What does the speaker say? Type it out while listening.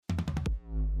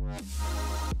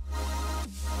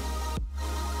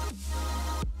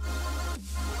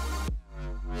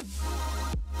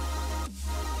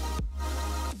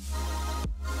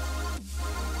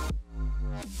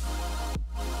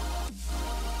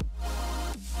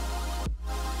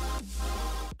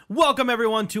Welcome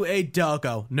everyone to a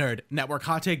Delco Nerd Network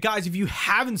Hot Take. Guys, if you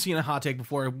haven't seen a hot take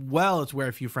before, well, it's where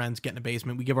a few friends get in a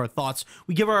basement. We give our thoughts,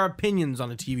 we give our opinions on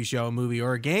a TV show, a movie,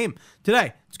 or a game.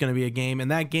 Today, it's going to be a game,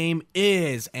 and that game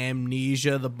is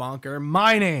Amnesia: The Bunker.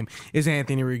 My name is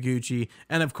Anthony Rigucci,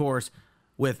 and of course,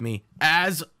 with me,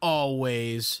 as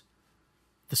always,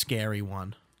 the scary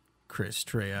one, Chris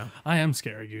Trio. I am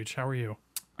scary, Gooch. How are you?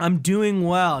 I'm doing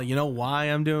well. You know why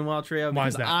I'm doing well, Trio? Why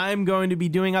is Because that? I'm going to be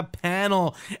doing a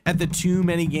panel at the Too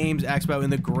Many Games Expo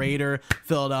in the Greater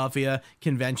Philadelphia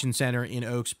Convention Center in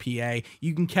Oaks, PA.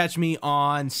 You can catch me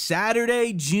on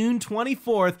Saturday, June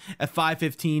 24th at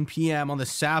 5:15 p.m. on the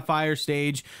Sapphire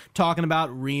stage talking about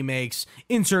remakes.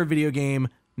 Insert video game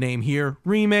name here,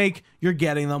 remake. You're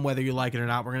getting them whether you like it or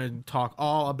not. We're going to talk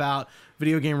all about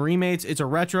video game remakes. It's a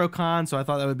retro con, so I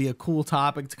thought that would be a cool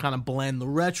topic to kind of blend the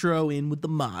retro in with the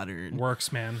modern.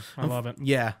 Works, man. I love it.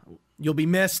 Yeah, you'll be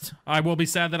missed. I will be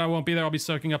sad that I won't be there. I'll be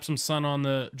soaking up some sun on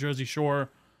the Jersey Shore,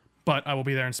 but I will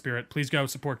be there in spirit. Please go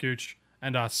support Gooch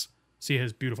and us. See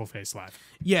his beautiful face live.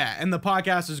 Yeah, and the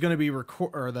podcast is going to be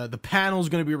the panel is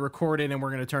going to be recorded, and we're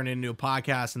going to turn it into a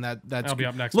podcast, and that's That'll be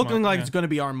up next looking month, like yeah. It's going to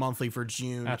be our monthly for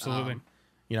June. Absolutely.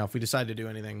 You know, if we decide to do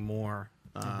anything more,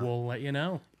 We'll let you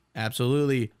know.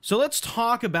 absolutely. So let's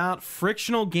talk about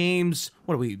frictional games.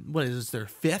 What is this? Their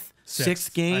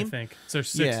sixth game? I think. It's their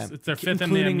sixth. Yeah, It's their fifth in the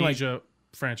including, Amnesia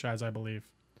franchise, I believe.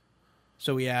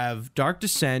 So we have Dark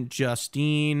Descent,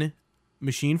 Justine,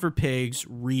 Machine for Pigs,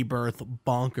 Rebirth,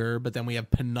 Bunker, but then we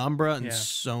have Penumbra and Yeah.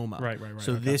 Soma. Right.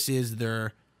 So okay. this is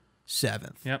their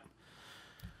 7th. Yep.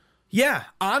 Yeah,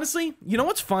 honestly, you know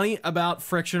what's funny about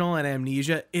Frictional and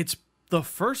Amnesia? It's the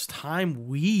first time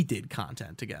we did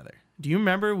content together. Do you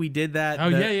remember we did that? Oh,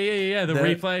 yeah. The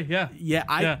replay. Yeah.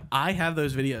 Yeah, I have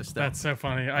those videos still. That's so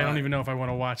funny. I don't even know if I want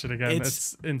to watch it again.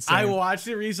 It's insane. I watched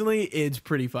it recently. It's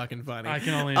pretty fucking funny. I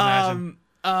can only imagine.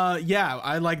 Yeah,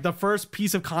 I like the first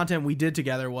piece of content we did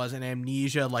together was an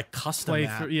Amnesia like custom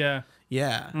map. Yeah.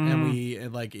 Yeah, and we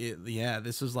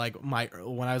this was like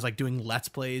when I was like doing Let's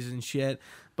Plays and shit.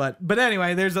 But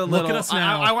anyway, there's a Look little. at us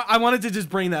now. I wanted to just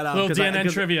bring that up. Little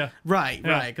DNN trivia. Right,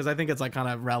 because I think it's like kind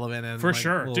of relevant and For like,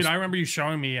 sure. little- Dude, I remember you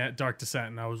showing me at Dark Descent,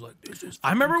 and I was like, this is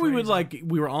I remember crazy.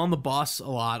 we were on the bus a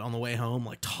lot on the way home,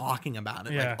 like talking about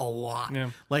it, Yeah. like a lot.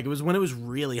 Yeah. Like it was when it was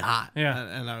really hot. Yeah.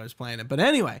 and I was playing it. But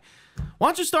anyway, why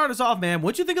don't you start us off, man?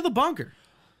 What'd you think of the Bunker?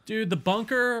 Dude, the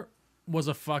Bunker was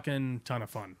a fucking ton of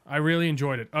fun. I really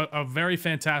enjoyed it. A very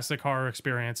fantastic horror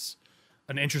experience.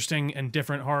 An interesting and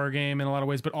different horror game in a lot of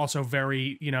ways, but also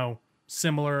very,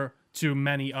 similar to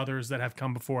many others that have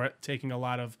come before it, taking a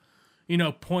lot of,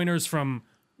 pointers from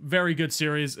very good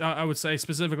series. I would say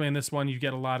specifically in this one, you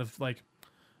get a lot of like,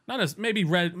 not as maybe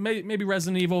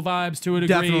Resident Evil vibes to a degree.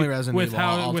 Definitely Resident with Evil.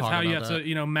 how I'll with talk how you about have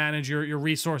to manage your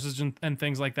resources and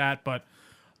things like that. But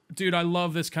dude, I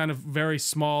love this kind of very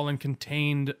small and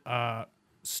contained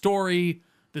story.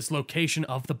 This location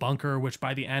of the bunker, which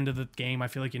by the end of the game, I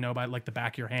feel like by like the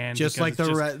back of your hand. Just because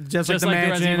like it's just like the Resident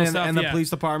mansion Evil stuff, and the yeah. police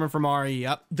department from RE.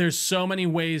 Yep. There's so many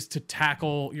ways to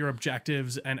tackle your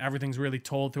objectives, and everything's really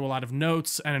told through a lot of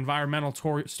notes and environmental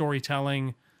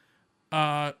storytelling.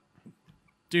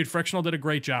 Dude, Frictional did a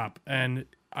great job, and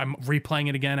I'm replaying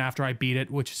it again after I beat it,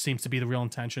 which seems to be the real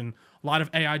intention. A lot of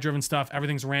AI-driven stuff.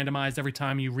 Everything's randomized every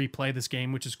time you replay this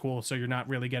game, which is cool, so you're not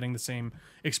really getting the same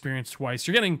experience twice.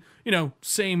 You're getting,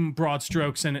 same broad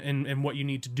strokes and what you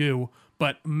need to do,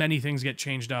 but many things get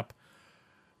changed up.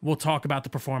 We'll talk about the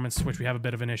performance, which we have a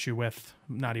bit of an issue with.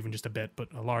 Not even just a bit,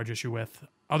 but a large issue with.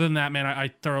 Other than that, man, I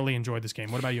thoroughly enjoyed this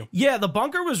game. What about you? Yeah, the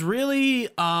Bunker was really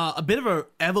a bit of an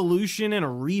evolution and a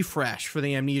refresh for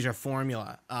the Amnesia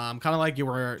formula. Kind of like you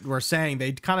were saying,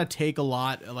 they kind of take a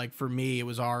lot. Like for me, it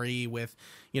was RE with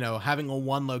having a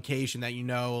one location that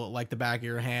like the back of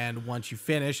your hand once you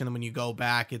finish, and then when you go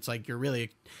back, it's like you're really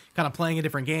kind of playing a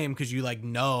different game because you like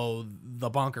know the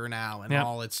bunker now and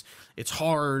all its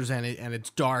horrors and its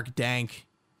dark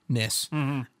dankness.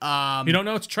 Mm-hmm. You don't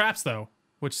know it's traps though,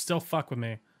 which still fuck with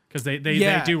me because they do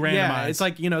randomize. Yeah, it's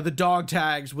like the dog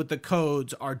tags with the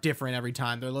codes are different every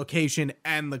time. Their location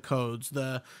and the codes.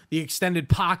 The extended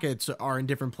pockets are in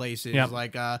different places. Yep.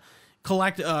 Like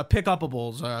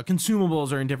pick-upables,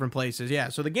 consumables are in different places. Yeah,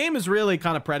 so the game is really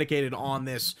kind of predicated on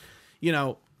this.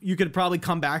 You could probably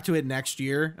come back to it next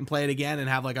year and play it again and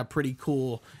have like a pretty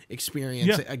cool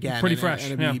experience again. Pretty fresh.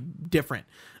 And it'd be different.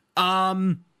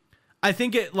 I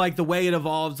think it like the way it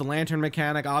evolves, the lantern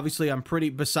mechanic. Obviously, I'm pretty.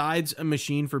 Besides a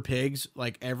machine for pigs,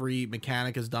 like every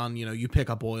mechanic is done. You know, you pick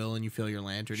up oil and you fill your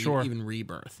lantern. Sure. Even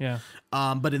Rebirth. Yeah.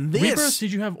 But in this, Rebirth,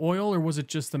 did you have oil or was it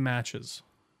just the matches?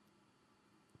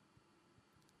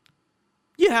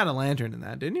 you had a lantern in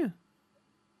that, didn't you?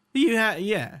 You had,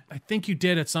 yeah. I think you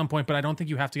did at some point, but I don't think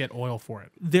you have to get oil for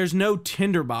it. There's no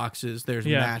tinder boxes. There's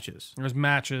matches. There's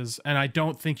matches, and I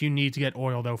don't think you need to get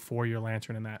oil though for your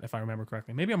lantern in that, if I remember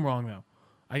correctly. Maybe I'm wrong though.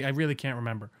 I really can't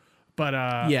remember. But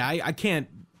yeah, I can't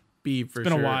be for sure.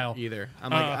 It's been a while either.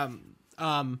 I'm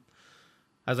like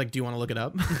I was like, do you want to look it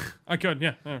up? I could,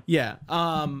 yeah. Yeah.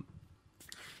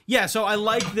 Yeah. So I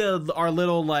like our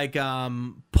little like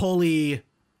pulley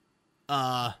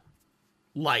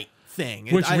light thing,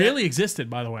 Which really existed,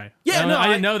 by the way. Yeah, I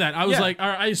didn't know that. I was like,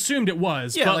 I assumed it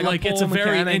was, but like it's a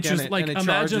very interesting. Like,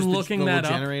 imagine looking that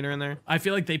up. Generator in there. I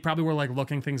feel like they probably were like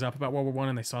looking things up about World War I,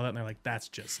 and they saw that, and they're like, that's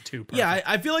just too perfect. Yeah,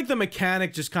 I feel like the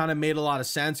mechanic just kind of made a lot of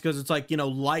sense because it's like, you know,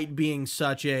 light being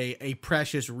such a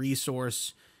precious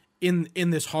resource in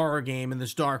this horror game in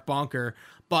this dark bunker,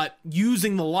 but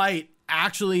using the light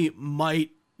actually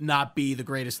might not be the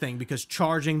greatest thing because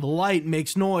charging the light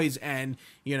makes noise, and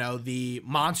you know the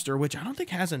monster, which I don't think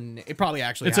has it probably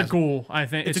actually it's a ghoul. I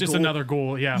think it's just another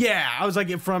ghoul. Yeah, I was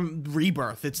like from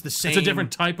Rebirth. It's the same. It's a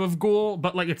different type of ghoul,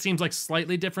 but like it seems like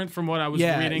slightly different from what I was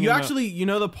reading. You actually, you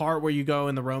know, the part where you go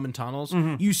in the Roman tunnels,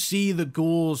 you see the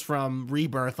ghouls from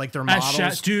Rebirth, like their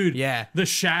models. Dude, yeah, the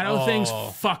shadow things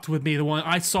fucked with me. The one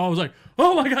I saw was like,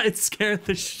 oh my god, it scared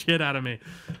the shit out of me,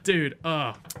 dude.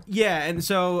 Yeah,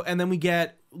 and then we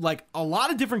get like a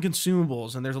lot of different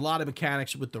consumables, and there's a lot of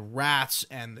mechanics with the rats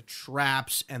and the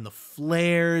traps and the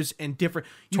flares and different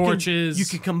torches. You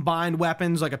can combine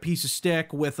weapons like a piece of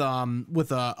stick with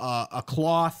a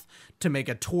cloth to make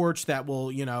a torch that will,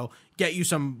 you know, get you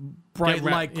some bright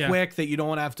light quick that you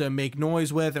don't have to make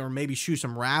noise with, or maybe shoot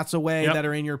some rats away that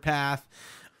are in your path.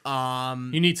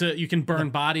 You can burn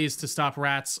bodies to stop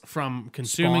rats from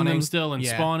consuming them still and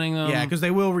spawning them. Yeah, because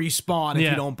they will respawn if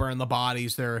you don't burn the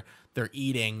bodies they're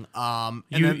eating.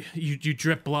 You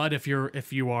drip blood if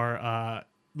you are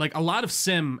like a lot of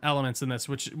sim elements in this,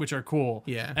 which are cool.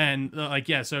 Yeah, and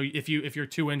so if you're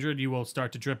too injured, you will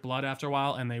start to drip blood after a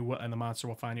while, and the monster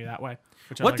will find you that way.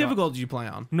 What difficulty did you play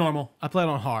on? Normal. I played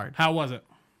on hard. How was it?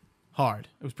 Hard.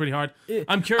 It was pretty hard.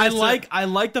 I'm curious. I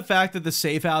like the fact that the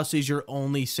safe house is your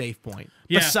only save point.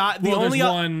 Yeah. There's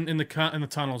one in the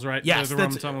tunnels, right? Yes, the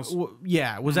Roman tunnels.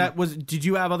 Yeah. Did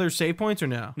you have other save points or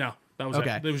no? No. That was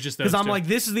okay. It was just because I'm like,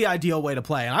 this is the ideal way to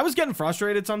play, and I was getting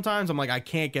frustrated sometimes. I'm like, I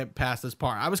can't get past this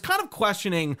part. I was kind of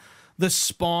questioning the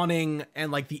spawning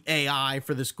and like the AI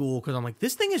for the school because I'm like,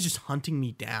 this thing is just hunting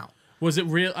me down. Was it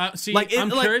real? I'm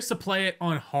curious to play it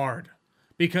on hard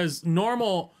because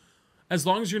normal, as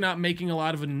long as you're not making a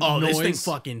lot of noise. This thing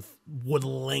fucking would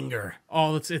linger.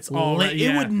 Oh, it's all right.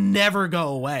 It would never go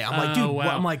away. I'm like, dude,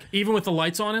 wow. I'm like, even with the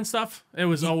lights on and stuff, it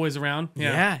was always around.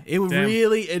 Yeah, it would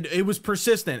really, it was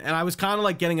persistent, and I was kind of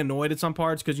like getting annoyed at some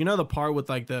parts because you know the part with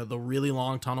like the really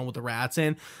long tunnel with the rats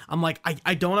in. I'm like,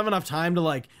 I don't have enough time to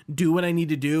like do what I need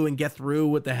to do and get through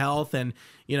with the health, and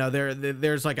you know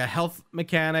there's like a health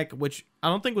mechanic which I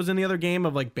don't think was in the other game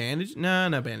of like bandage. No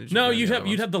bandage. No, you'd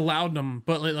have the laudanum,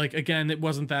 but like again, it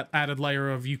wasn't that added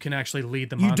layer of you can actually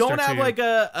lead the monster. You don't have like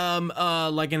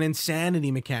like an insanity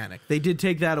mechanic. They did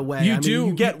take that away.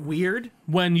 You get weird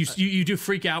when you do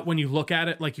freak out when you look at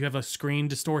it, like you have a screen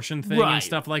distortion thing and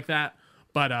stuff like that.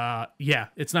 But yeah,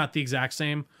 it's not the exact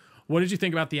same. What did you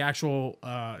think about the actual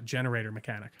generator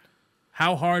mechanic?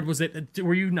 How hard was it?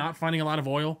 Were you not finding a lot of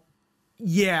oil?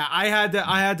 Yeah, I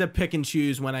had to pick and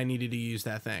choose when I needed to use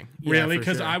that thing. Really?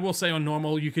 Because I will say on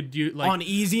normal you could do like on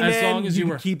easy, as long as you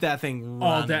could keep that thing running.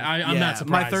 All day. I'm not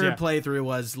surprised. My third playthrough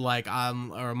was like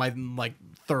or my like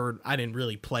third. I didn't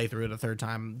really play through it a third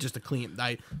time. Just to clean.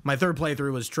 My third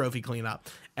playthrough was trophy cleanup,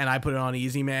 and I put it on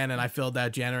easy man, and I filled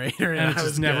that generator, and I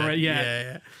was never.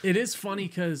 Yeah. It is funny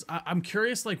because I'm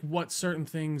curious like what certain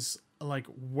things like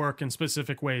work in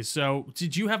specific ways. So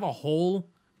did you have a hole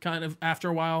kind of after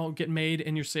a while get made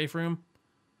in your safe room?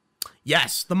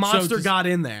 Yes, the monster got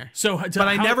in there. But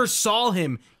I never saw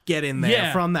him get in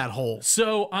there from that hole.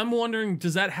 So I'm wondering,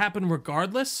 does that happen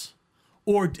regardless?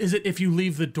 Or is it if you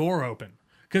leave the door open?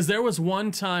 Because there was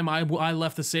one time I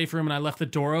left the safe room and I left the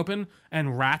door open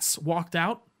and rats walked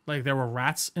out. Like there were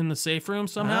rats in the safe room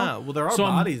somehow. Well, there are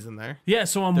bodies in there. Yeah,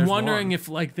 so I'm wondering if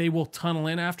like they will tunnel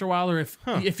in after a while, or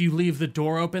if you leave the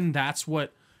door open, that's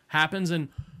what happens. And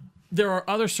there are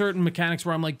other certain mechanics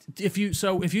where I'm like, if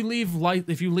you leave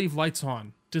lights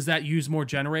on, does that use more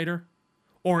generator,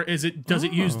 or does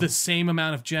it use the same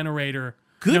amount of generator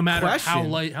Good no matter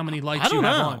question. how many lights I don't you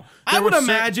have know. on. I There would were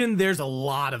certain- imagine there's a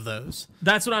lot of those.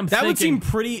 That's what I'm That thinking. would seem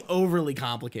pretty overly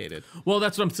complicated. Well,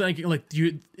 that's what I'm thinking. Like,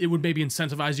 it would maybe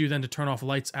incentivize you then to turn off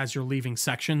lights as you're leaving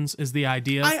sections. Is the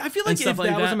idea? I feel like and if stuff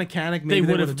that was a mechanic, maybe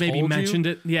they would have would've maybe told mentioned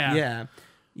you. it. Yeah,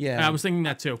 Yeah. I was thinking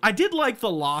that too. I did like the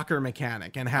locker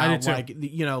mechanic and how did too. like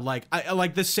like I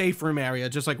like the safe room area,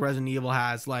 just like Resident Evil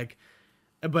has. Like,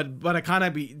 but I kind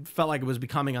of felt like it was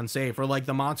becoming unsafe, or like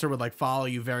the monster would like follow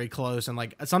you very close, and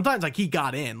like sometimes like he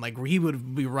got in, like he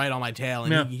would be right on my tail,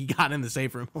 and he got in the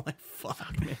safe room. I'm like,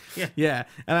 fuck, man. Yeah.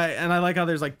 And I like how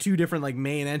there's like two different like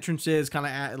main entrances, kind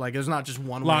of like there's not just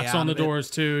one way Locks out on the of it.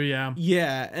 doors too.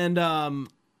 Yeah. And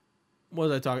what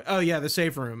was I talking? Oh yeah, the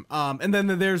safe room. And then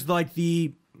there's like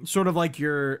the sort of like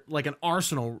your like an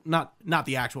arsenal, not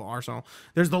the actual arsenal.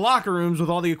 There's the locker rooms with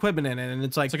all the equipment in it, and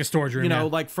it's like a storage room.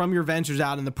 Like from your ventures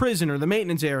out in the prison or the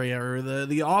maintenance area or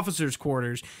the officers'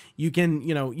 quarters, you can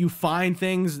you find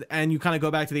things and you kind of go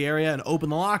back to the area and open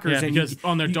the lockers. Yeah, and because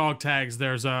on their dog tags,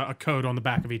 there's a code on the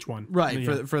back of each one. Right,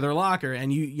 Yeah. for their locker,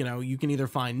 and you can either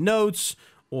find notes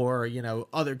or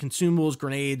other consumables,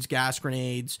 grenades, gas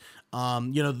grenades,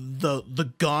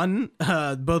 the gun,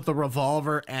 both the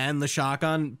revolver and the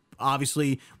shotgun.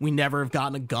 Obviously, we never have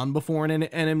gotten a gun before in an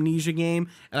Amnesia game,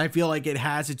 and I feel like it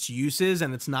has its uses,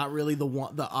 and it's not really the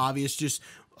obvious just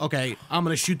okay, I'm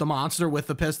gonna shoot the monster with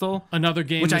the pistol. Another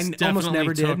game which which I definitely almost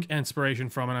never took did. inspiration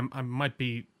from, and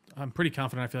I'm pretty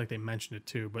confident. I feel like they mentioned it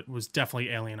too, but was definitely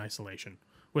Alien Isolation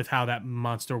with how that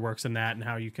monster works in that, and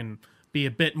how you can be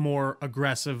a bit more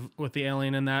aggressive with the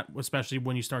alien in that, especially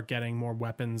when you start getting more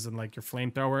weapons and like your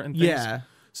flamethrower and things. Yeah.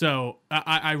 So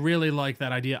I really like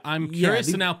that idea. I'm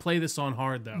curious to now play this on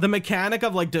hard though. The mechanic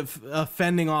of like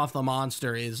fending off the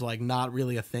monster is like not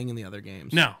really a thing in the other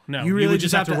games. No, You really would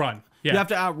just have to run. Yeah. You have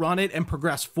to outrun it and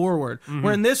progress forward.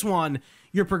 Where in this one,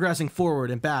 you're progressing forward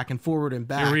and back and forward and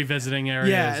back. You're revisiting areas.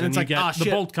 Yeah, and it's you like, get ah, the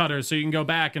shit. bolt cutters, so you can go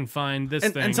back and find this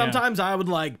thing. And sometimes I would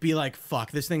like be like,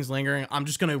 fuck, this thing's lingering. I'm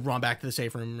just gonna run back to the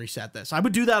safe room and reset this. I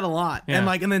would do that a lot. Yeah.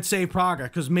 And then save progress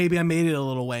because maybe I made it a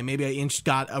little way. Maybe I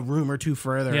got a room or two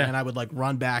further, Yeah. and I would like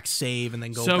run back, save, and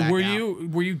then go So back were out.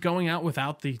 you going out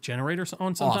without the generator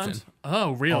on sometimes? Often.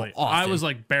 Oh, really? Oh, often. I was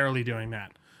like barely doing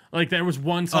that. Like there was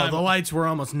one Oh, time. the lights were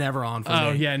almost never on for me.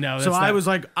 Oh, yeah, no, So that's I not- was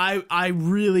like, I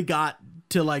really got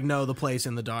to like know the place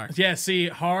in the dark. Yeah, see,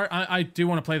 hard. I do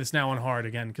want to play this now on hard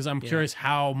again because I'm curious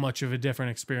how much of a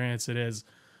different experience it is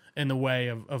in the way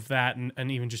of that and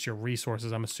even just your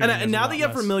resources. I'm assuming. And now that you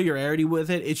have familiarity with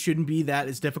it, it shouldn't be that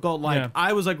as difficult. Like Yeah.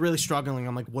 I was like really struggling.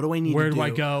 I'm like, what do I need Where to do? do I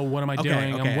go? What am I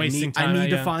doing? Okay, I'm wasting I time. need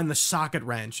to yeah. find the socket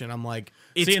wrench, and I'm like,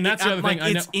 it's, See, and that's the other thing,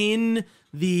 I It's in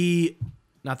the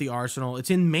not the arsenal. It's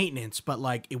in maintenance, but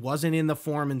like it wasn't in the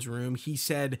foreman's room. He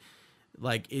said,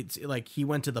 like it's like he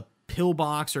went to the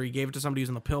pillbox or he gave it to somebody who's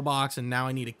in the pillbox, and now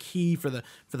I need a key for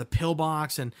the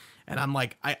pillbox, and I'm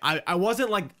like, I wasn't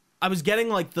like I was getting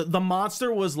like the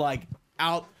monster was like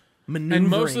out maneuvering. And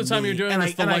most of the time me, you're doing and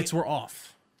this, the lights were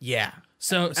off. Yeah.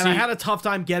 So And I had a tough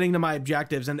time getting to my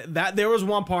objectives, and that there was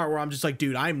one part where I'm just like,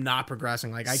 dude, I'm not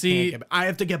progressing. Like I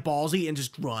have to get ballsy and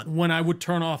just run. when I would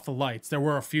turn off the lights, there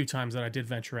were a few times that I did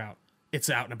venture out. It's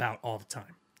out and about all the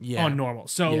time. Yeah. On normal.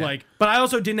 So Yeah. like But I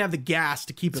also didn't have the gas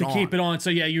to keep it on. keep it on. So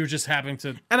yeah, you were just having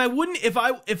to. And I wouldn't if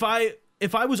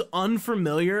I was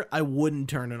unfamiliar, I wouldn't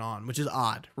turn it on, which is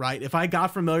odd, right? If I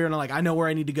got familiar and I'm like, I know where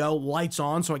I need to go, lights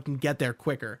on so I can get there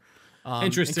quicker.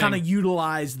 Interesting. And kind of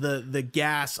utilize the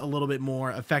gas a little bit more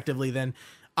effectively than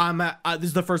this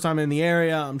is the first time in the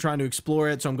area. I'm trying to explore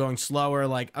it, so I'm going slower.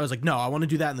 Like I was like, no, I want to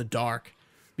do that in the dark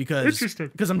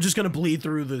because I'm just going to bleed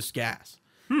through this gas.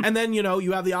 And then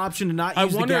you have the option to not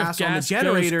use the wonder if gas on the gas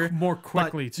generator goes more but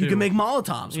quickly, You too. can make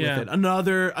Molotovs Yeah. with it.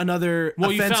 Another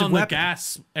Well, you offensive found weapon. the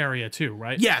gas area too,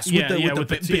 right? Yes, with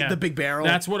the big barrel.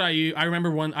 That's what I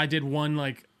remember I did one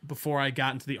like before I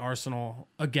got into the arsenal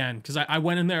again because I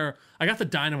went in there. I got the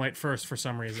dynamite first for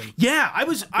some reason. Yeah, I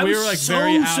was We were like so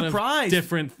very out surprised. of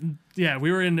different. Yeah,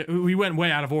 we went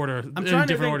way out of order in trying to different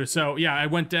think- order. So yeah, I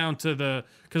went down to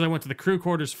because I went to the crew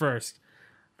quarters first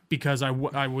because I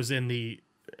was in the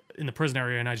prison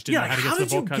area and I just didn't know how to get how to the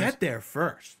did you bolt cutters. get there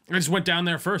first? I just went down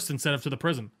there first instead of to the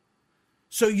prison.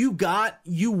 So you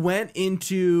went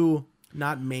into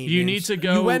not maintenance. You need to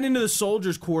go- You went into the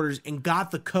soldiers' quarters and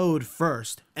got the code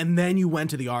first, and then you went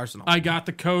to the arsenal. I got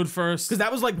the code first. Because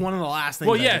that was like one of the last things.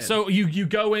 Well, I yeah. did. So you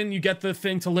go in, you get the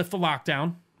thing to lift the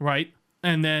lockdown, right?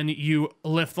 And then you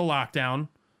lift the lockdown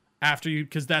after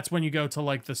because that's when you go to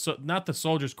like not the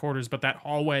soldiers' quarters, but that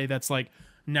hallway that's like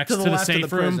next to the left of safe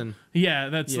the room. prison. Yeah,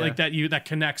 that's like that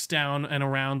connects down and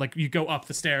around. Like you go up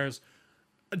the stairs,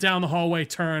 down the hallway,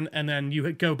 turn, and then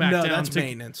you go back No, down. that's to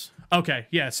maintenance. Okay,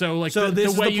 yeah. So like So the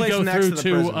this way is the you place go next through to the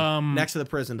prison. to Next to the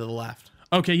prison to the left.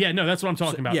 Okay, yeah, no, that's what I'm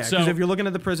talking about. Yeah, So because if you're looking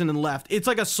at the prison and left, it's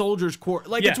like a soldier's court.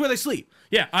 Like, it's where they sleep.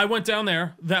 yeah, I went down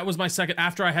there. That was my second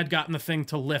after I had gotten the thing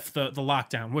to lift the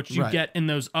lockdown, which you get in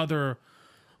those other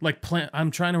like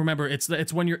I'm trying to remember. It's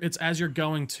when it's as you're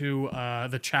going to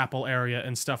the chapel area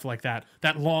and stuff like that.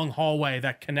 That long hallway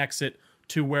that connects it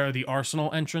to where the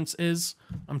arsenal entrance is.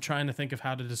 I'm trying to think of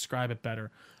how to describe it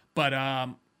better. But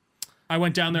I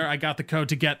went down there. I got the code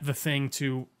to get the thing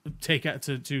to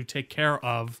take care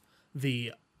of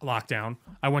the lockdown.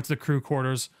 I went to the crew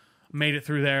quarters, made it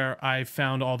through there. I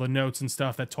found all the notes and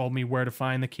stuff that told me where to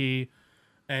find the key.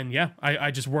 And yeah,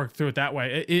 I just worked through it that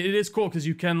way. It is cool because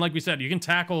you can, like we said, you can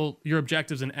tackle your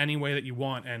objectives in any way that you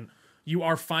want. And you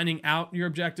are finding out your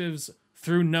objectives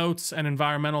through notes and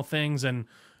environmental things. And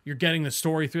you're getting the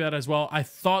story through that as well. I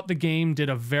thought the game did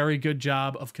a very good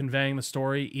job of conveying the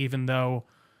story, even though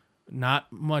not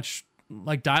much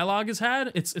like dialogue is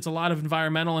had. It's a lot of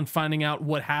environmental and finding out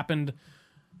what happened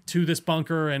to this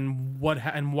bunker and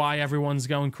and why everyone's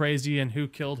going crazy and who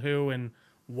killed who and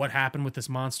what happened with this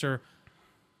monster.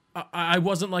 I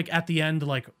wasn't like at the end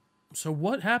like, so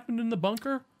what happened in the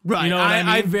bunker? Right. You know what I mean?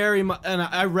 I very much, and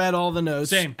I read all the notes.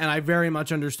 Same. And I very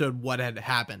much understood what had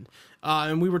happened.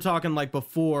 And we were talking like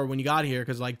before when you got here,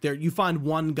 because like there you find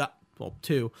one guy, well,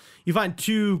 two. You find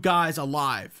two guys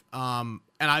alive. And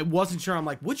I wasn't sure. I'm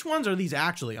like, which ones are these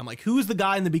actually? I'm like, who's the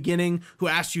guy in the beginning who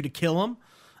asked you to kill him?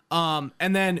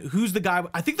 And then who's the guy?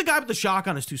 I think the guy with the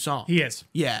shotgun is Toussaint. He is.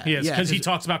 Yeah. He is. Because he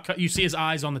talks about, you see his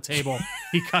eyes on the table.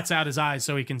 He cuts out his eyes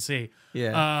so he can see.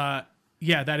 Yeah.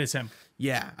 Yeah, that is him.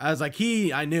 Yeah. I was like,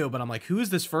 I knew, but I'm like, who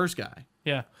is this first guy?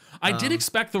 Yeah. I did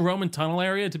expect the Roman tunnel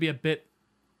area to be a bit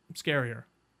scarier.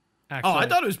 Actually. Oh, I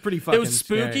thought it was pretty fucking It was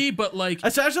spooky, scary. but like...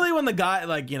 Especially when the guy,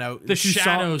 like, you know... The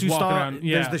shadows walking around.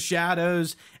 Yeah. There's the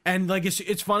shadows. And, like,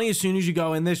 it's funny, as soon as you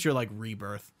go in this, you're like,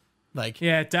 Rebirth. Like...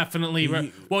 Yeah,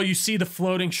 definitely. Well, you see the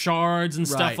floating shards and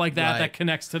stuff like that that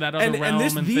connects to that other realm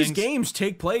and these things. games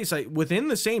take place within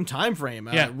the same time frame.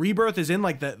 Rebirth is in,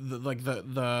 like,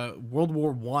 the World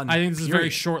War I. I think this is very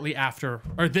shortly after...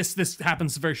 Or this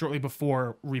happens very shortly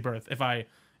before Rebirth,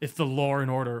 if the Lore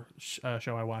and Order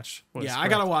show I watched was I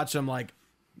correct. gotta watch some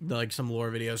some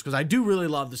lore videos because I do really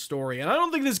love the story, and I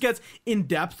don't think this gets in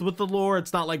depth with the lore.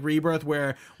 It's not like Rebirth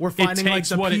where we're finding like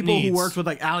the people who worked with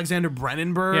like Alexander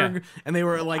Brennenberg, and they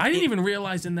were like, I didn't even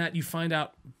realize in that you find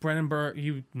out Brennenberg.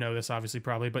 You know this obviously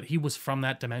probably, but he was from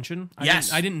that dimension. I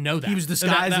didn't know that he was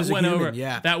disguised as a human.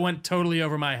 That went totally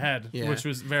over my head, which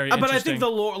was very. But interesting. I think the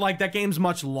lore, like that game's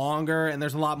much longer, and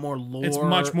there's a lot more lore. It's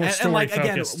much more story and like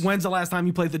focused. again, when's the last time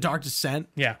you played The Dark Descent?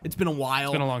 Yeah, it's been a while.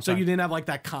 It's been a long time. So you didn't have like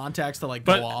that context to like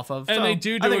go off of. And so they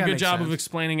do a good job of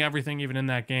explaining everything, even in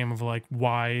that game, of like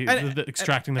why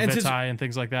extracting the Vitae and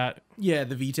things like that. Yeah,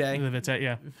 the Vitae. The Vitae,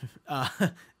 yeah.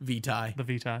 Vitae. The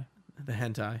Vitae. The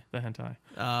hentai. The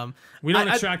hentai. We don't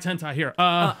extract hentai here.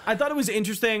 I thought it was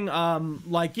interesting,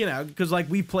 like, you know, because like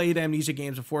we've played Amnesia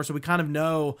games before, so we kind of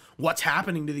know what's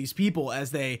happening to these people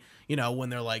as they, you know, when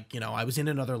they're like, you know, I was in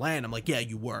another land. I'm like, yeah,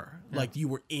 you were. Yeah. Like, you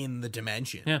were in the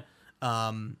dimension. Yeah.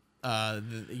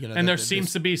 You know, and there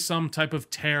seems to be some type of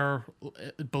tear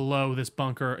below this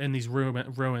bunker in these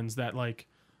ruins that like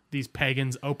these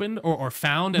pagans opened or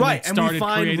found and right, started and we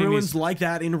find creating ruins like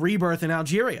that in Rebirth in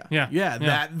Algeria. Yeah.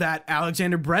 That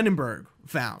Alexander Brennenberg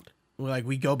found. Like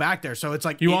we go back there, so it's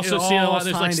like you also see a lot.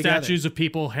 There's like together. statues of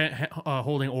people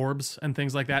holding orbs and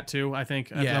things like that too. I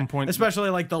think at some point, especially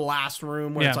like the last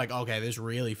room where it's like, okay, this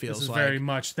really feels this is like very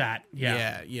much that.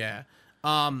 Yeah.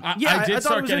 I did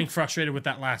start getting frustrated with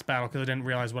that last battle because I didn't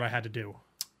realize what I had to do.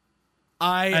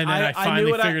 I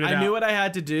knew what I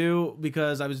had to do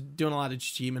because I was doing a lot of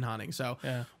achievement hunting. So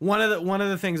one of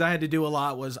the things I had to do a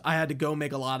lot was I had to go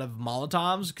make a lot of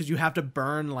Molotovs because you have to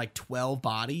burn like 12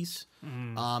 bodies.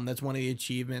 That's one of the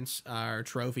achievements or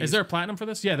trophies. Is there a platinum for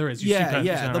this? Yeah, there is.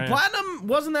 The platinum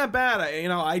wasn't that bad.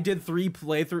 I did 3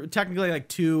 playthrough, technically like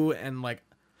 2 and like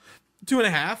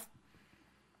 2.5.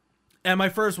 And my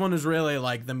first one was really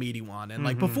like the meaty one. And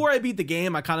like before I beat the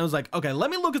game, I kind of was like, okay,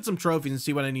 let me look at some trophies and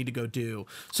see what I need to go do.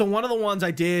 So one of the ones I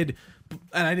did,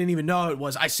 and I didn't even know it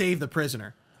was, I saved the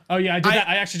prisoner. Oh yeah, I did that.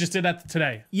 I actually just did that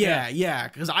today. Yeah.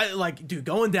 Because I like, dude,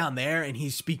 going down there and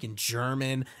he's speaking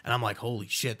German, and I'm like, holy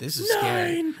shit, this is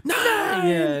scary. Nine.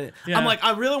 Yeah. I'm like,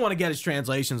 I really want to get his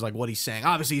translations, like what he's saying.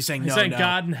 Obviously, he's saying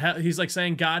God in he's like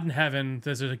saying God in heaven.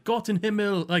 There's a Gott in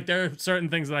Himmel. Like there are certain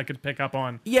things that I could pick up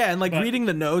on. Yeah, and like reading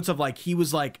the notes of like he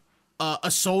was like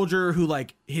a soldier who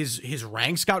like his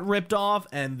ranks got ripped off,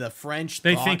 and the French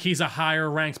They think he's a higher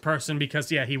ranked person because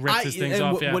he rips his things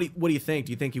off. What do you think?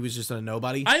 Do you think he was just a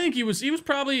nobody? I think he was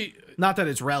probably, not that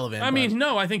it's relevant. I mean,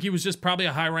 no, I think he was just probably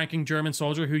a high ranking German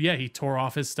soldier who he tore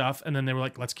off his stuff, and then they were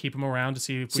like, let's keep him around to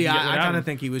see if we can get rid I of kind him. of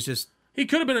think he was just. He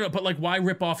could have been, but like, why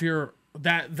rip off your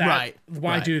that Right,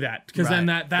 why right, do that? Because then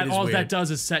that It is all weird. that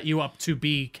does is set you up to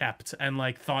be kept and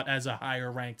like thought as a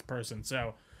higher ranked person.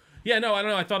 So yeah, no, I don't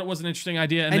know. I thought it was an interesting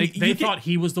idea, and they thought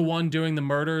he was the one doing the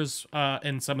murders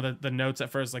in some of the notes at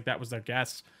first, like that was their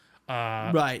guess.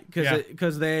 Right,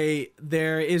 because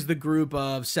there is the group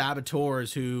of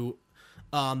saboteurs who,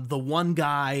 the one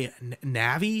guy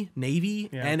Navy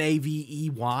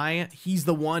Navey, he's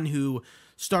the one who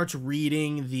starts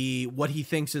reading what he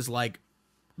thinks is like,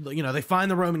 they find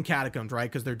the Roman catacombs, right?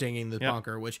 Because they're digging the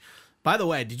bunker. Which, by the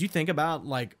way, did you think about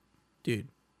like, dude?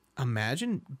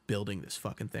 Imagine building this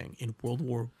fucking thing in World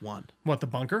War I. What, the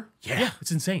bunker? Yeah,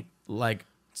 it's insane. Like,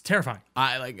 it's terrifying.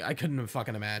 I couldn't even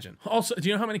fucking imagine. Also, do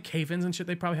you know how many cave-ins and shit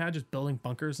they probably had just building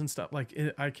bunkers and stuff? Like,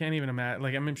 I can't even imagine.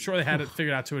 Like, I'm sure they had it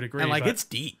figured out to a degree. And like, but it's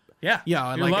deep. Yeah,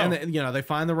 Yeah, and you're like, low. and they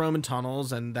find the Roman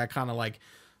tunnels, and that kind of like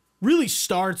really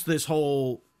starts this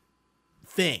whole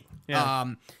thing.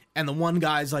 Yeah. And the one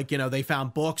guy's like, they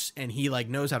found books, and he like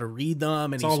knows how to read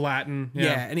them, and It's all Latin.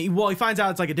 yeah, and he finds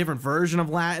out it's like a different version of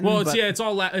Latin. Well, but, it's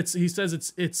all Latin. He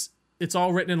says it's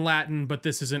all written in Latin, but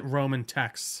this isn't Roman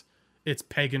texts. It's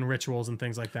pagan rituals and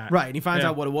things like that. right. And he finds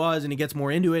out what it was, and he gets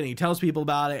more into it, and he tells people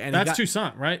about it. And That's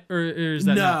Toussaint, right? Or is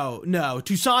that no.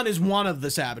 Toussaint is one of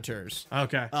the saboteurs.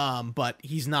 Okay. But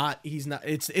he's not.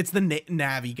 It's the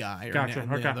Navy guy. Gotcha,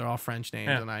 okay. They're all French names,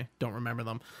 Yeah. and I don't remember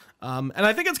them. And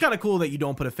I think it's kind of cool that you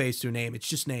don't put a face to a name. It's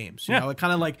just names. You know, it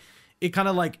kind of like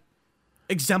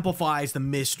exemplifies the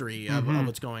mystery of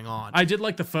what's going on. I did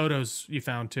like the photos you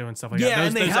found too and stuff like Yeah, that.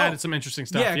 and they those help. added some interesting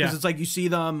stuff. Yeah, because it's like you see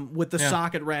them with the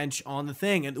socket wrench on the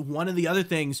thing, and one of the other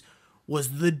things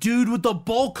was the dude with the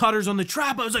bolt cutters on the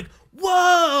trap. I was like,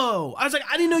 "Whoa!" I was like,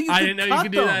 "I didn't know you." I didn't know you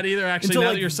could do that either. Actually, Until, now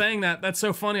like, that you're saying that, that's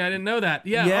so funny. I didn't know that.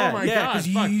 Yeah. yeah, Oh my god.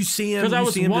 because you see him. Because I you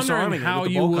was see him wondering disarming it how with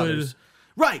the you bolt would. cutters.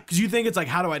 Right, because you think it's like,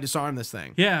 how do I disarm this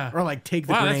thing? Yeah. Or like take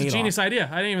the Wow, grenade that's a genius off. idea.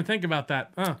 I didn't even think about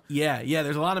that. Yeah,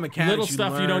 there's a lot of mechanics. Little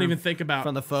stuff you don't learn even think about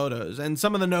from the photos, and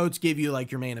some of the notes give you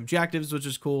like your main objectives, which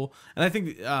is cool. And I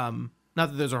think not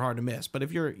that those are hard to miss, but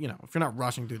if you're not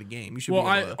rushing through the game, you should. Well, be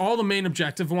able to... all the main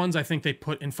objective ones I think they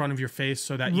put in front of your face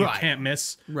so that you can't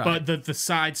miss. Right. But the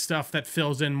side stuff that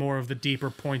fills in more of the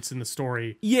deeper points in the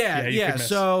story. Yeah. you could miss.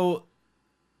 So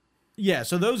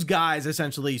those guys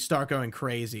essentially start going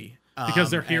crazy.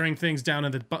 Because they're hearing things down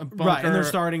in the bunker. Right, and they're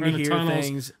starting or to in the hear tunnels.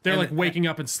 things, They're and like waking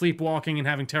up and sleepwalking and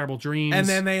having terrible dreams. And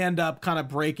then they end up kind of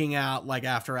breaking out like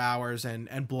after hours and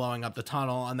blowing up the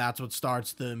tunnel, and that's what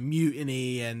starts the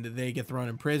mutiny, and they get thrown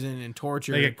in prison and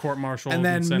tortured. they get court-martialed. And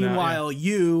then sent out, meanwhile,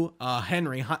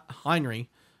 Heinrich, and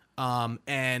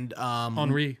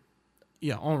Henri.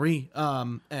 Yeah, Henri,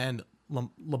 and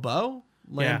Lambeau,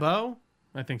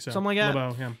 I think so. something like that.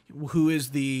 LeBeau, yeah. Who is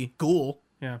the ghoul?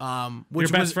 Yeah. Which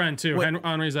Your best was, friend too.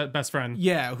 Henri's that best friend.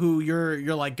 Yeah, who you're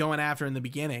like going after in the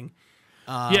beginning.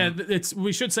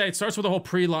 We should say it starts with a whole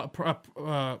prologue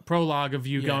of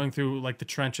you going through like the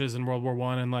trenches in World War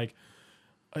I, and like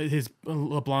his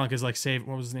LeBlanc is like saved.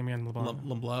 What was his name again?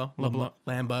 Lambeau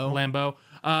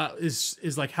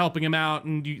is like helping him out,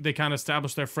 and they kind of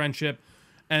establish their friendship.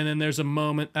 And then there's a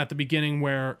moment at the beginning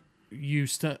where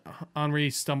Henri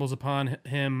stumbles upon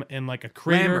him in like a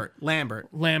crater.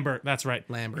 Lambert, that's right.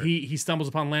 Lambert. He stumbles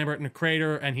upon Lambert in a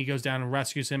crater, and he goes down and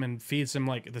rescues him and feeds him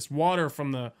like this water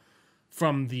from the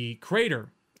crater.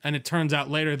 And it turns out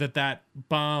later that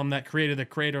bomb that created the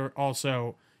crater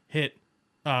also hit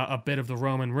a bit of the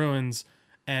Roman ruins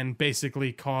and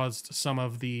basically caused some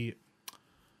of the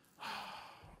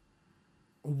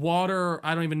water,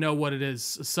 I don't even know what it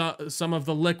is, some of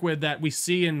the liquid that we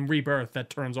see in Rebirth that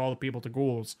turns all the people to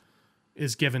ghouls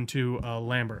is given to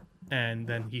Lambert, and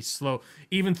then he's slow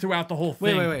even throughout the whole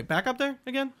thing. Wait, back up there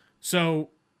again. So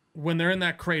when they're in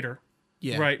that crater,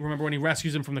 yeah, right, remember when he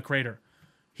rescues him from the crater,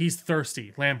 he's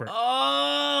thirsty, Lambert. Oh,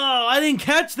 I didn't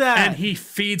catch that. And he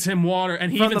feeds him water,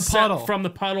 and he from even the puddle. from the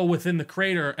puddle within the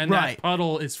crater, and Right. that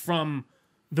puddle is from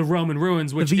the Roman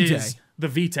ruins, which Vitae. is the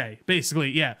Vitae,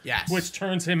 basically, yeah. Yes. Which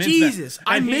turns him into Jesus, that.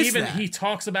 I And missed that. he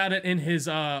talks about it in his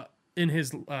like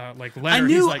letter. I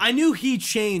He's like, I knew he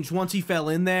changed once he fell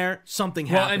in there. Something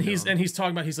happened. well, and to him. he's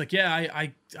talking about, he's like, yeah, I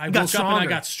woke got up and I stronger.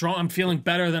 got strong. I'm feeling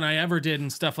better than I ever did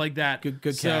and stuff like that.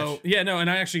 Good So catch. yeah, no, and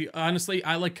I actually honestly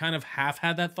I like kind of half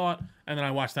had that thought, and then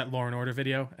I watched that Law and Order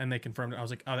video and they confirmed it. I was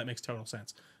like, oh, that makes total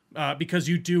sense. because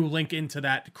you do link into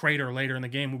that crater later in the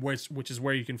game, which is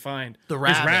where you can find The his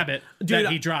rabbit. rabbit Dude,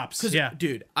 that he drops. Yeah,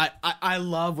 Dude, I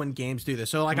love when games do this.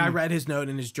 So like I read his note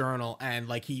in his journal, and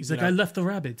like he's like, I left the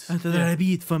rabbit. the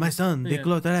rabbit for my son. They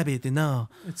close the rabbit, and no.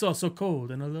 It's also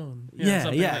cold and alone. Yeah.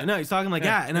 Like that. No, he's talking like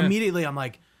that, and immediately I'm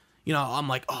like,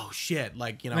 oh shit,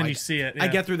 like And then you see it. Yeah. I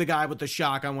get through the guy with the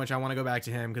shotgun, which I want to go back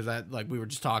to him because that like we were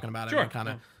just talking about it. Sure. And kind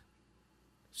of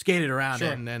skated around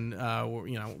it, and then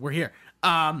we're here.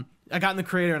 I got in the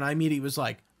crater, and I immediately was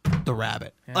like, the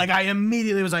rabbit. Yeah. Like I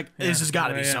immediately was like, this has got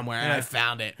to be somewhere, and I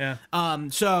found it. Yeah.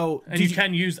 So and you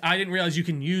can use. I didn't realize you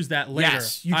can use that later.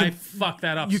 Yes, you can. I fucked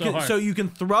that up hard. So you can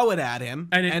throw it at him,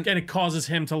 and it causes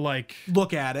him to like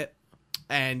look at it,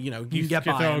 and you can get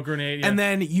by throw him. a grenade, and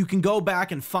then you can go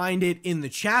back and find it in the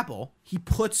chapel. He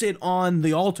puts it on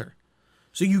the altar,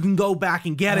 so you can go back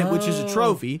and get it, which is a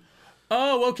trophy.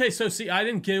 Oh, okay. So see, I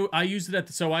used it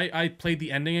so I played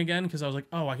the ending again because I was like,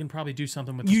 oh, I can probably do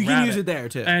something with this You can rabbit. use it there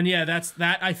too. And yeah,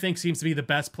 that I think seems to be the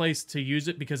best place to use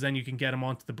it because then you can get him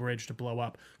onto the bridge to blow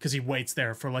up because he waits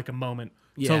there for like a moment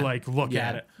to like look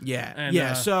at it. Yeah,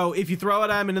 And, so if you throw it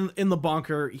at him in the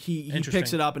bunker, he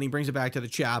picks it up and he brings it back to the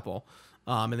chapel.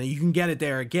 And then you can get it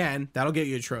there again. That'll get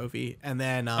you a trophy. And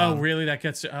then oh, really? That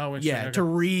gets to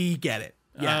re-get it.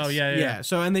 Yes. Oh, yeah.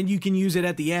 So and then you can use it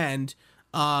at the end.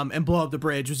 And blow up the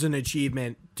bridge was an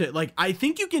achievement. I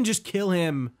think you can just kill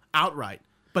him outright,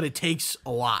 but it takes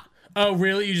a lot. Oh,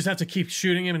 really? You just have to keep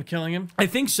shooting him and killing him? I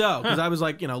think so, because I was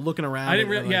like, looking around. I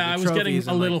didn't. I was getting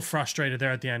a little like, frustrated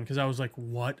there at the end because I was like,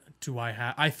 "What do I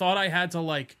have?" I thought I had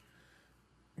to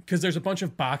because there's a bunch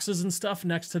of boxes and stuff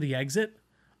next to the exit.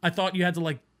 I thought you had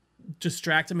to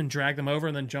distract him and drag them over,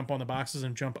 and then jump on the boxes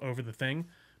and jump over the thing.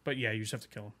 But yeah, you just have to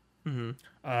kill him.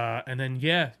 Mm-hmm. And then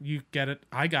you get it.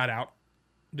 I got out.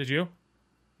 Did you?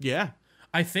 Yeah.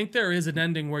 I think there is an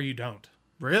ending where you don't.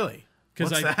 Really?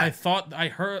 Because I thought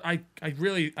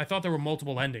there were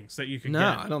multiple endings that you could get.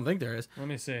 No, I don't think there is. Let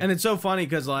me see. And it's so funny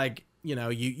because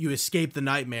you escape the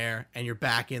nightmare and you're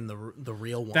back in the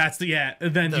real one. That's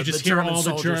then you just hear all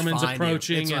the Germans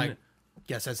approaching and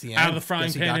guess that's the end. Out of the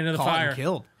frying pan into the fire. And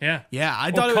killed. Yeah. Yeah.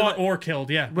 I thought or killed.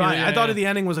 Yeah. Right. Yeah, I thought the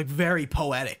ending was very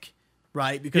poetic.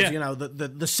 Right. Because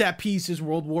the set pieces,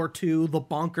 World War II, the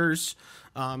bunkers.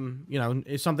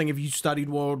 It's something if you studied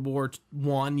World War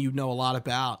I, you know a lot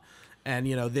about, and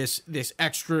this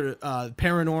extra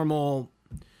paranormal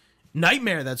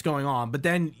nightmare that's going on. But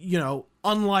then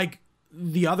unlike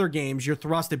the other games, you're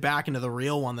thrusted back into the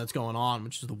real one that's going on,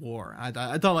 which is the war. I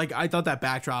thought that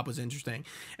backdrop was interesting,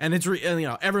 and it's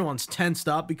everyone's tensed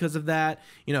up because of that.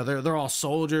 They're all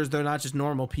soldiers. They're not just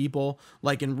normal people.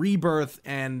 Like in Rebirth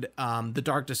and the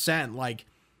Dark Descent,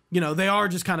 they are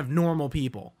just kind of normal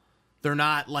people. They're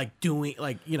not doing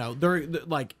they're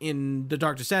like in the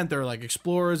Dark Descent, they're like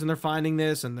explorers and they're finding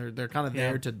this and they're kind of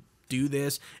there to do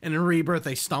this. And in Rebirth,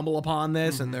 they stumble upon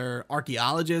this and they're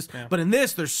archaeologists. Yeah. But in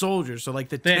this, they're soldiers. So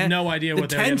they have no idea what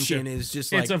they're tension is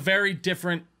just it's a very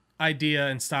different idea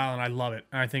and style, and I love it.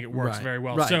 I think it works very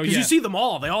well. Right. So because you see them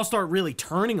all, they all start really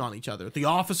turning on each other. The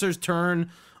officers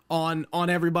turn on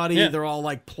everybody. Yeah. They're all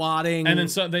plotting, and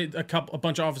then a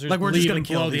bunch of officers we're just gonna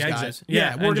kill these guys. Exit.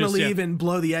 Yeah, we're gonna leave and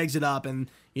blow the exit up, and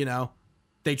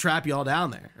they trap you all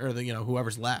down there, or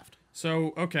whoever's left.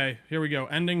 So okay, here we go.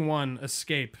 Ending 1,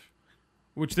 escape.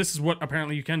 Which this is what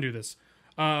apparently you can do this.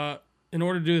 In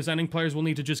order to do this, ending players will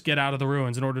need to just get out of the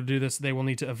ruins. In order to do this, they will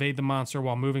need to evade the monster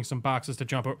while moving some boxes to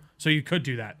jump over. So you could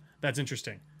do that. That's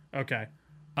interesting. Okay.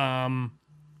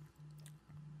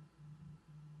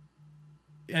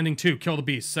 Ending 2, kill the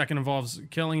beast. Second involves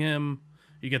killing him.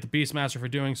 You get the Beastmaster for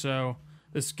doing so.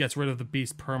 This gets rid of the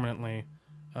beast permanently.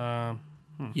 Yeah,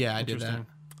 I did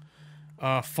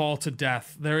that. Fall to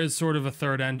death. There is sort of a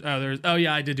third end. Oh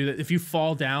yeah, I did do that. If you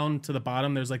fall down to the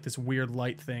bottom, there's this weird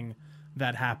light thing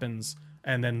that happens,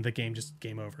 and then the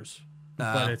game overs.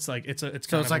 But it's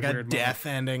kind of like a weird death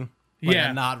ending.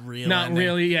 Not real. Not ending.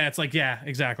 really. Yeah, it's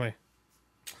exactly.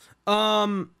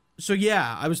 So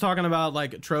yeah, I was talking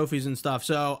about trophies and stuff.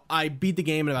 So I beat the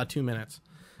game in about 2 minutes.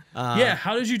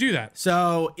 How did you do that?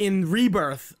 So in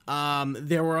Rebirth,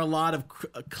 there were a lot of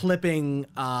clipping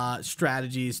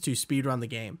strategies to speedrun the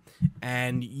game,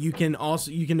 and you can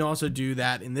also do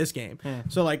that in this game.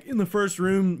 So in the first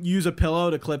room, use a pillow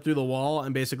to clip through the wall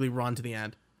and basically run to the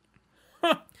end.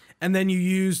 And then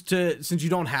since you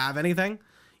don't have anything,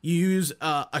 you use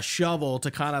a shovel to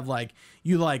kind of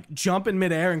you jump in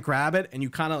midair and grab it, and you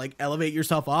kind of elevate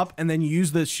yourself up, and then you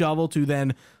use the shovel to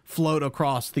then float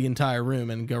across the entire room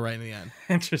and go right in the end.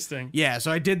 Interesting. Yeah,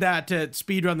 so I did that to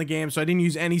speedrun the game, so I didn't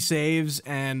use any saves,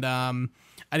 and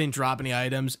I didn't drop any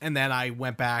items, and then I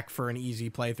went back for an easy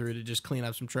playthrough to just clean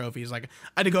up some trophies. Like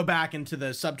I had to go back into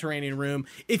the subterranean room.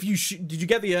 If you did you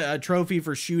get the trophy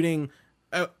for shooting?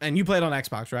 And you played on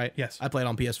Xbox, right? Yes. I played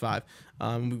on PS5.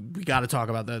 We got to talk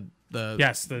about the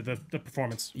yes, the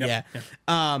performance. Yep. Yeah.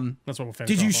 That's what we'll finish.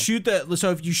 Did you shoot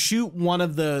so if you shoot one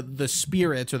of the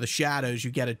spirits or the shadows,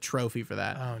 you get a trophy for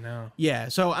that. Oh no. Yeah.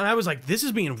 So and I was like, this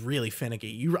is being really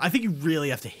finicky. I think you really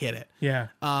have to hit it. Yeah.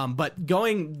 But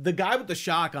the guy with the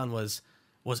shotgun was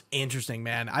interesting,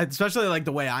 man. Especially like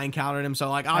the way I encountered him. So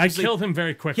like obviously I killed him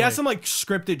very quickly. He has some like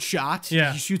scripted shots.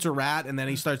 Yeah. He shoots a rat and then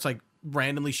he starts like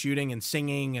randomly shooting and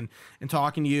singing and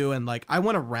talking to you, and like I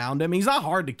went around him. He's not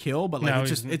hard to kill, but like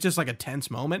it's just like a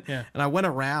tense moment. Yeah. And I went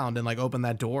around and like opened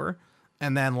that door,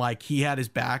 and then like he had his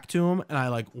back to him, and I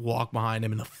like walked behind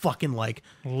him and the fucking like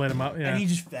lit him up. Yeah. And he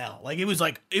just fell. Like it was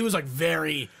like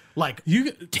very like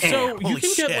you. Damn, so you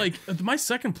can shit. get like my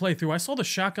second playthrough. I saw the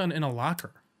shotgun in a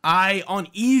locker. On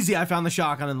easy I found the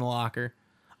shotgun in the locker.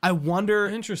 I wonder.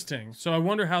 Interesting. So I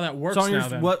wonder how that works So on now. your,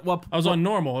 Then what I was on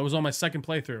normal. It was on my second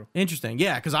playthrough. Interesting.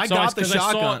 Yeah, because I So got the I saw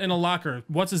shotgun it in a locker.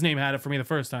 What's his name had it for me the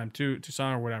first time?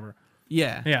 Tucson or whatever.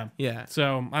 Yeah. Yeah. Yeah.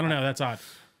 So I don't know. That's odd.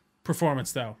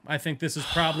 Performance though. I think this is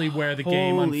probably where the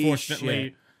game Holy unfortunately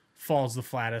shit. falls the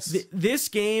flattest. This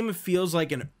game feels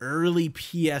like an early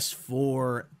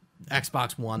PS4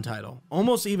 Xbox One title.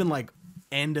 Almost even like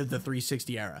end of the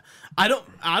 360 era. I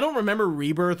don't remember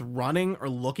Rebirth running or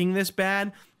looking this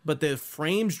bad, but the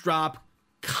frames drop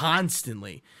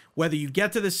constantly. Whether you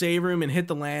get to the save room and hit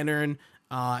the lantern,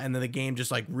 and then the game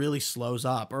just like really slows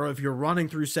up, or if you're running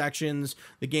through sections,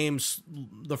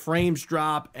 the frames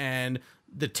drop and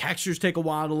the textures take a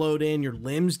while to load in. Your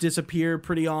limbs disappear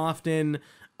pretty often.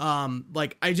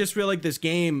 Like I just feel like this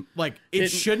game, like it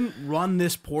shouldn't run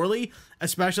this poorly,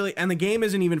 especially, and the game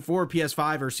isn't even for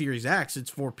PS5 or Series X. It's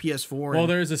for PS4. Well,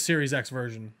 there is a Series X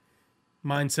version.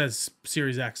 Mine says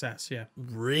Series XS. Yeah.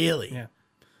 Really? Yeah.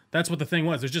 That's what the thing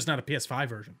was. There's just not a PS5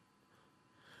 version.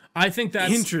 I think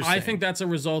that's Interesting. I think that's a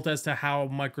result as to how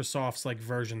Microsoft's like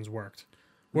versions worked.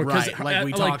 Right, like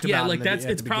we talked about. Like at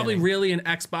it's the probably beginning. really an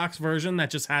Xbox version that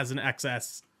just has an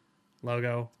XS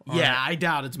logo on Yeah, it. I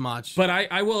doubt it's much. But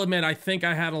I will admit, I think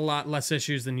I had a lot less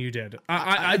issues than you did.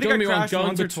 I think don't I get me wrong, crashed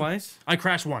once or twice. I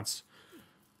crashed once.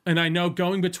 And I know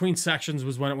going between sections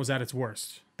was when it was at its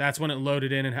worst. That's when it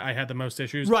loaded in and I had the most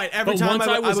issues. Right, every But time once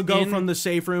I would go in- from the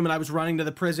safe room and I was running to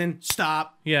the prison,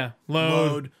 stop, Yeah,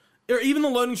 load. Or even the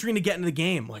loading screen to get into the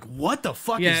game. Like, what the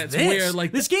fuck Yeah, is it's this? weird,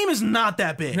 like- this game is not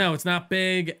that big. No, it's not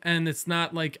big, and it's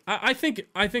not like I think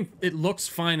it looks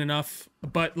fine enough,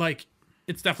 but like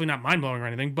it's definitely not mind blowing or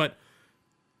anything. But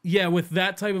yeah, with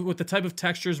the type of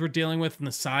textures we're dealing with and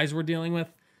the size we're dealing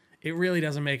with, it really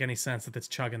doesn't make any sense that it's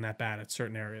chugging that bad at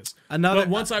certain areas. Another But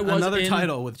once I was another in-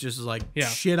 title with just like Yeah.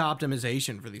 shit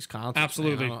optimization for these consoles. man.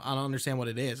 Absolutely. I don't understand what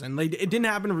it is, and it didn't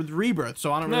happen with Rebirth,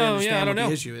 so I don't really No, yeah, understand I what don't the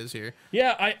know. issue is here.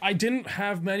 Yeah, I didn't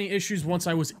have many issues once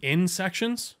I was in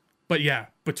sections, but yeah,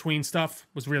 between stuff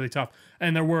was really tough.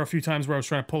 And there were a few times where I was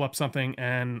trying to pull up something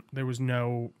and there was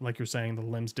no, like you're saying, the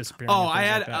limbs disappearing. Oh, and I things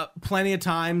had like that. plenty of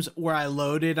times where I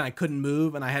loaded and I couldn't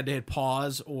move, and I had to hit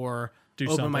pause or Do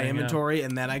open my something, yeah. inventory,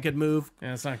 and then I could move.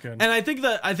 Yeah, it's not good. And I think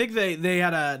they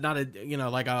had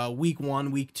like a week 1,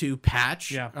 week 2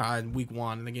 patch. Yeah. Week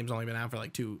 1, and the game's only been out for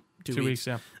like two 2 weeks,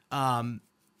 yeah.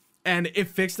 And it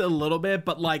fixed it a little bit,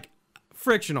 but like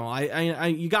frictional. I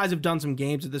you guys have done some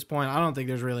games at this point. I don't think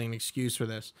there's really an excuse for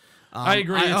this. I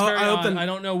agree. It's very I hope odd. that- I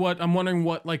don't know what I'm wondering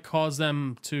what like caused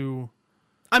them to.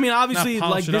 I mean, obviously, Not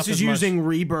like polish it this up is as much. using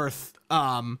Rebirth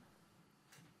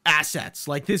assets.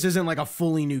 Like this isn't like a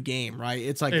fully new game, right?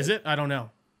 It's like Is it? I don't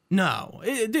know. No,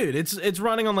 dude, it's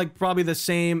running on like probably the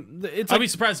same. It's I'd like, be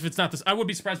surprised if it's not this. I would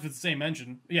be surprised if it's the same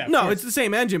engine. Yeah. of no, course. it's the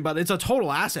same engine, but it's a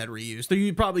total asset reuse.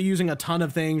 They're probably using a ton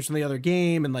of things from the other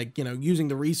game, and like using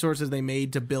the resources they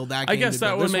made to build that. I game guess to that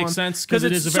build would this make one. sense because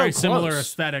it it's is a very so similar close.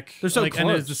 aesthetic. They're so like, and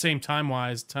it is close. the same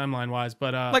timeline wise,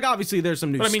 but Like obviously, there's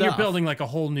some new. But I mean, stuff. you're building like a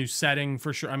whole new setting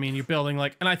for sure. I mean, you're building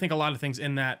like, and I think a lot of things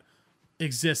in that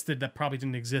existed that probably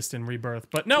didn't exist in Rebirth.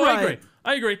 But no, Right.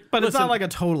 I agree. but it's Listen, not like a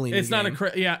totally. New it's not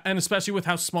game. yeah, and especially with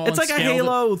how small It's and like a scaled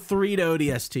Halo 3 to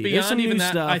ODST. There's some Beyond even new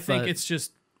that, stuff, I think but-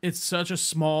 it's such a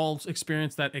small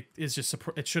experience that it is just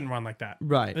it shouldn't run like that.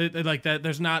 Right. Like that.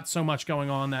 There's not so much going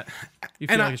on that you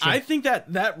feel And like it should. I think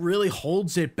that really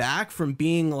holds it back from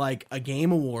being like a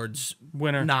Game Awards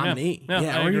Winner. nominee, Yeah,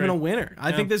 I or agree. even a winner.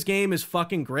 I think this game is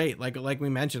fucking great. Like we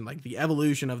mentioned, like the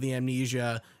evolution of the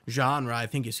Amnesia genre, I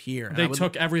think is here. And They I would-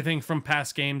 took everything from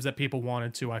past games that people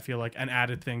wanted to, I feel like, and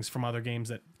added things from other games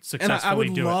that and successfully I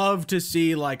would do it. love to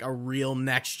see like a real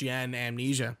next gen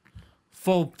Amnesia.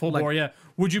 Full bore, yeah.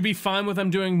 Would you be fine with them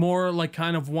doing more like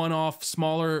kind of one-off,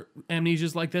 smaller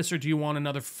Amnesias like this, or do you want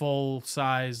another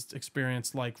full-sized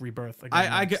experience like Rebirth?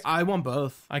 Again, I want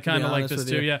both. I kind of like this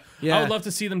too. Yeah. Yeah. I would love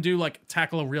to see them do like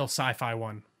tackle a real sci-fi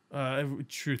one.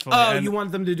 Truthfully. Oh, And- you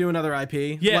want them to do another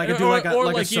IP? yeah, like, or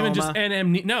a like even just Soma? an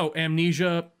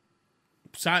Amnesia.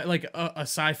 Like a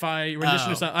sci-fi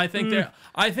rendition or something. I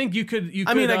think you could.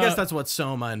 I mean, I guess that's what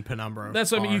Soma and Penumbra.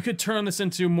 That's what I mean. are. You could turn this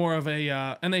into more of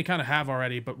a, and they kind of have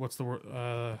already. But what's the word?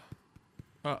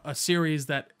 A series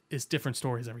that is different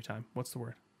stories every time. What's the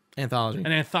word? Anthology.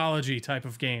 An anthology type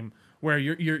of game where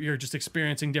you're just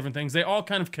experiencing different things. They all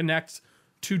kind of connect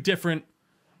to different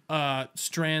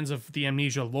strands of the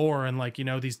Amnesia lore and like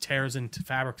these tears into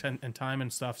fabric and time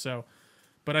and stuff. So,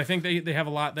 but I think they have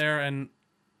a lot there, and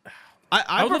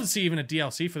I would love to see even a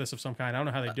DLC for this of some kind. I don't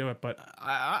know how they do it, but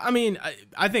I mean,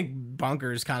 I think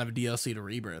Bunker is kind of a DLC to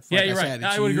Rebirth. yeah, Like you're I right. said,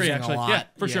 it's I would agree using a actually. lot. Yeah,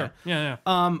 for sure. Yeah.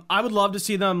 I would love to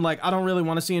see them. Like, I don't really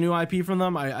want to see a new IP from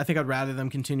them. I think I'd rather them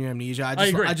continue Amnesia. I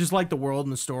agree. I just like the world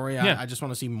and the story. I just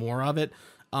want to see more of it.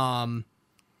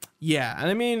 Yeah, and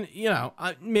I mean,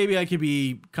 maybe I could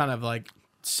be kind of like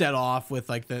set off with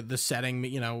like the setting.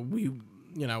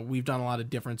 We've done a lot of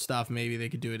different stuff. Maybe they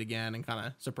could do it again and kind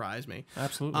of surprise me.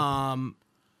 Absolutely.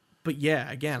 But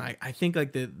yeah, again, I think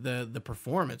like the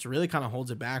performance really kind of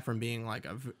holds it back from being like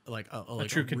a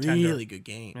true a contender. really good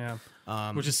game.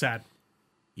 Yeah. Which is sad.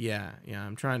 Yeah.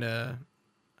 I'm trying to.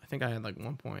 I think I had like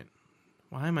 1 point.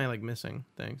 Why am I like missing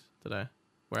things today?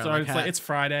 Where Sorry, it's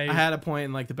Friday. I had a point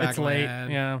in like the back It's of late. my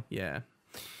head. Yeah.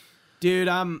 Dude,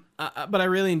 but I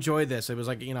really enjoyed this. It was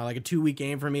like like a 2-week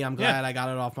game for me. I'm glad I got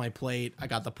it off my plate. I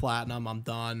got the platinum. I'm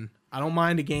done. I don't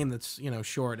mind a game that's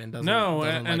short and doesn't. And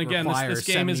like, again, require this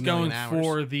game is 70 going million hours.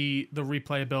 for the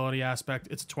replayability aspect.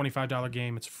 It's a $25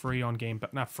 game. It's free on Game,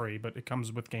 but not free, but it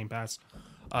comes with Game Pass.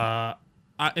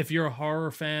 If you're a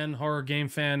horror game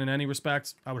fan in any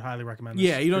respects, I would highly recommend this.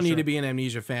 Yeah, you don't for need sure. to be an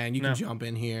Amnesia fan. You can jump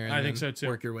in here. And I think then so, too.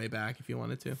 Work your way back if you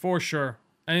wanted to. For sure.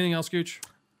 Anything else, Gooch?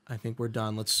 I think we're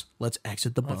done. Let's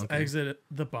exit the bunker. Let's exit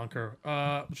the bunker.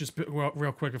 Just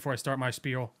real quick before I start my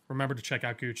spiel, remember to check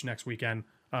out Gooch next weekend,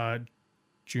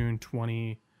 June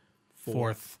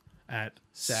 24th at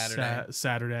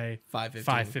Saturday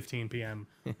 5:15 p.m.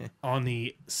 on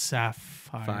the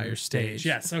Sapphire stage.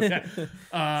 Yes, okay.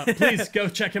 Please go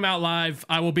check him out live.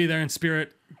 I will be there in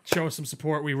spirit. Show us some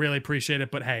support. We really appreciate it.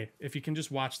 But hey, if you can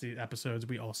just watch the episodes,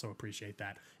 we also appreciate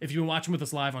that. If you've been watching with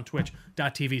us live on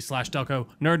twitch.tv/Delco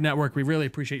Nerd Network, we really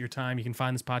appreciate your time. You can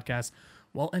find this podcast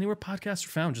anywhere podcasts are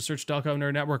found. Just search Delco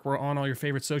Nerd Network. We're on all your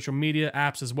favorite social media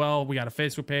apps as well. We got a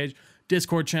Facebook page,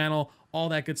 Discord channel, all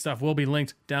that good stuff will be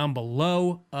linked down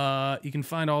below. You can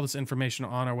find all this information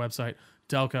on our website,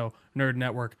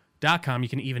 DelcoNerdNetwork.com. You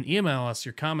can even email us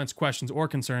your comments, questions, or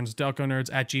concerns,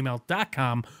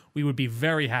 delconerds@gmail.com. We would be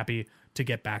very happy to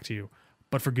get back to you.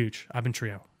 But for Gooch, I've been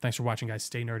Trio. Thanks for watching, guys.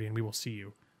 Stay nerdy, and we will see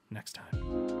you next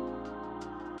time.